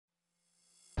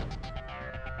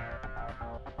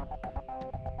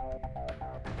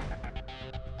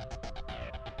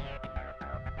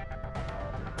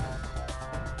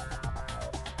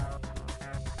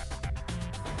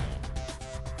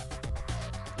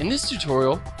In this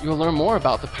tutorial, you will learn more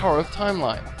about the power of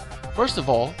timeline. First of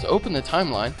all, to open the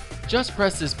timeline, just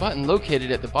press this button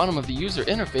located at the bottom of the user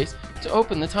interface to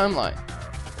open the timeline.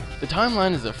 The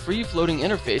timeline is a free-floating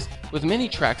interface with many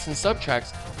tracks and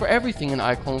subtracks for everything in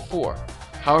iClone4.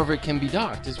 However, it can be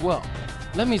docked as well.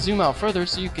 Let me zoom out further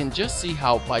so you can just see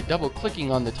how by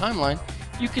double-clicking on the timeline,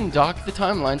 you can dock the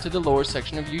timeline to the lower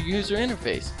section of your user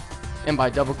interface, and by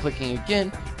double-clicking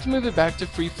again to move it back to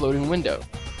free-floating window.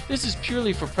 This is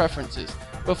purely for preferences,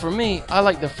 but for me, I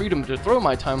like the freedom to throw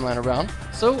my timeline around,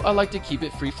 so I like to keep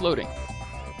it free-floating.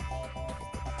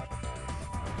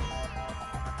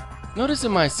 Notice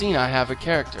in my scene I have a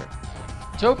character.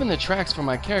 To open the tracks for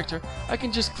my character, I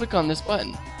can just click on this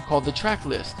button, called the track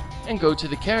list, and go to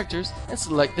the characters and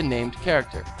select the named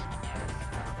character.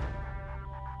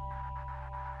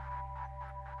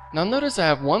 Now notice I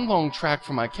have one long track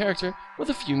for my character with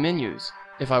a few menus.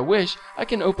 If I wish, I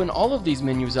can open all of these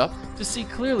menus up to see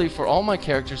clearly for all my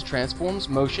character's transforms,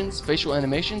 motions, facial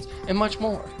animations, and much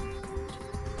more.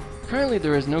 Currently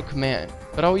there is no command,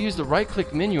 but I will use the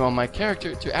right-click menu on my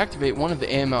character to activate one of the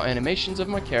AML animations of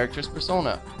my character's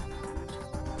persona.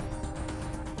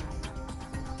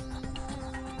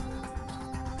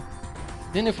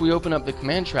 Then if we open up the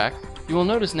command track, you will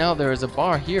notice now there is a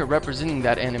bar here representing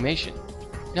that animation.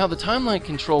 Now the timeline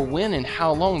controls when and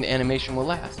how long the animation will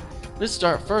last. Let's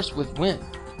start first with when.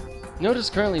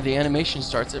 Notice currently the animation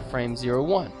starts at frame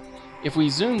 01. If we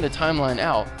zoom the timeline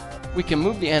out, we can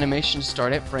move the animation to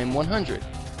start at frame 100.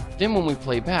 Then when we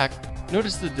play back,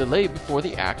 notice the delay before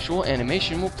the actual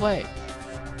animation will play.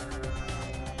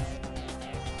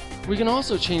 We can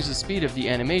also change the speed of the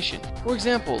animation. For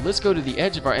example, let's go to the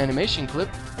edge of our animation clip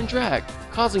and drag,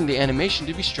 causing the animation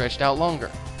to be stretched out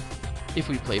longer. If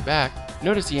we play back,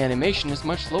 notice the animation is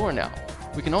much slower now.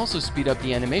 We can also speed up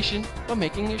the animation by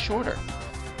making it shorter.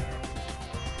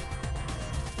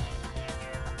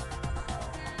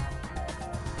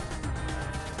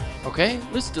 Okay,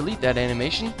 let's delete that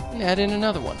animation and add in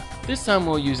another one. This time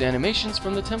we'll use animations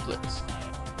from the templates.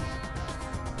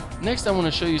 Next I want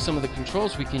to show you some of the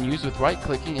controls we can use with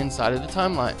right-clicking inside of the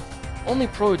timeline. Only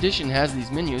Pro Edition has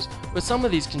these menus, but some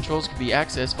of these controls can be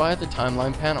accessed via the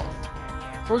timeline panel.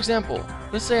 For example,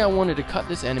 let's say I wanted to cut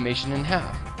this animation in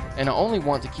half, and I only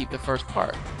want to keep the first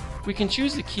part. We can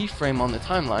choose the keyframe on the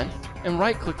timeline and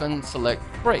right-click on select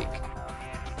Break.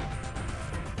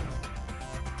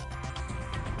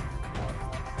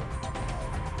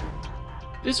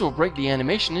 This will break the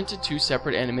animation into two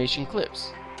separate animation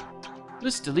clips.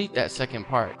 Let's delete that second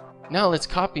part. Now let's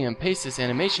copy and paste this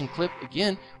animation clip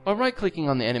again by right-clicking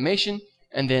on the animation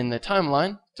and then the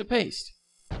timeline to paste.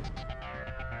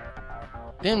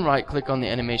 Then right-click on the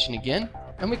animation again,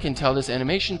 and we can tell this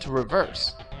animation to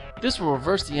reverse. This will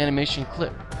reverse the animation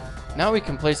clip. Now we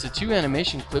can place the two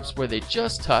animation clips where they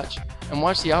just touch and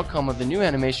watch the outcome of the new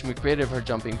animation we created of her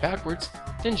jumping backwards,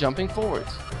 then jumping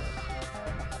forwards.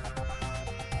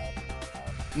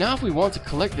 Now if we want to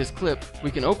collect this clip, we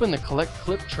can open the Collect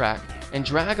Clip track and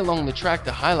drag along the track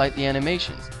to highlight the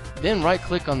animations. Then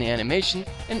right-click on the animation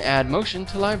and add motion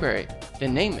to library,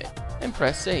 then name it, and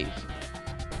press save.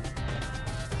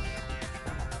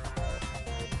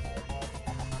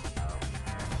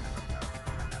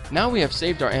 Now we have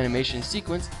saved our animation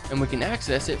sequence and we can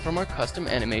access it from our custom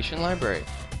animation library.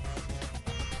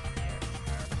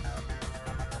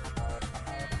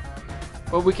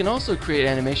 But we can also create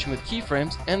animation with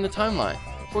keyframes and the timeline.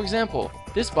 For example,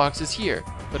 this box is here,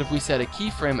 but if we set a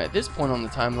keyframe at this point on the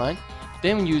timeline,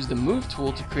 then use the Move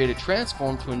tool to create a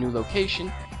transform to a new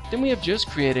location, then we have just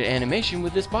created animation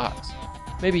with this box.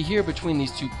 Maybe here between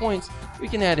these 2 points, we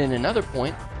can add in another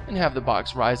point and have the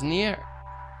box rise in the air.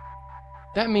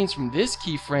 That means from this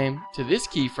keyframe to this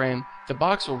keyframe, the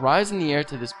box will rise in the air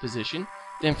to this position,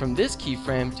 then from this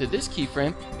keyframe to this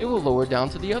keyframe, it will lower down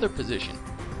to the other position.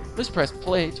 Let's press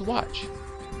play to watch.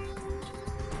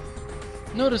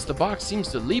 Notice the box seems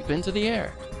to leap into the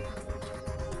air.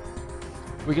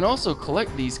 We can also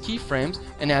collect these keyframes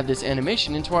and add this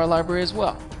animation into our library as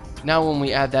well. Now when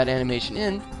we add that animation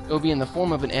in, it will be in the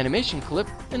form of an animation clip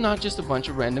and not just a bunch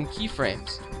of random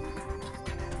keyframes.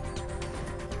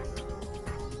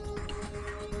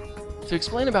 To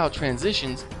explain about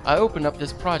transitions, I open up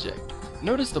this project.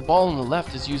 Notice the ball on the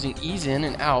left is using ease in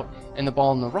and out, and the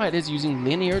ball on the right is using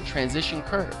linear transition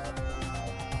curve.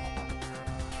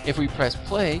 If we press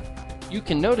play, you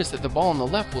can notice that the ball on the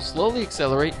left will slowly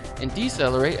accelerate and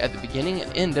decelerate at the beginning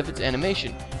and end of its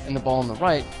animation, and the ball on the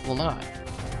right will not.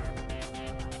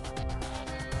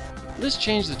 Let's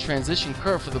change the transition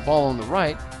curve for the ball on the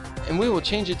right, and we will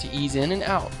change it to ease in and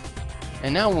out.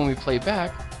 And now when we play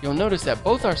back, you'll notice that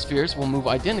both our spheres will move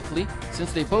identically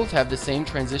since they both have the same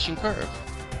transition curve.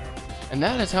 And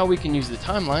that is how we can use the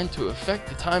timeline to affect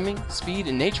the timing, speed,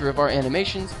 and nature of our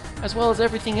animations, as well as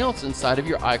everything else inside of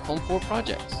your iClone4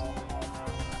 projects.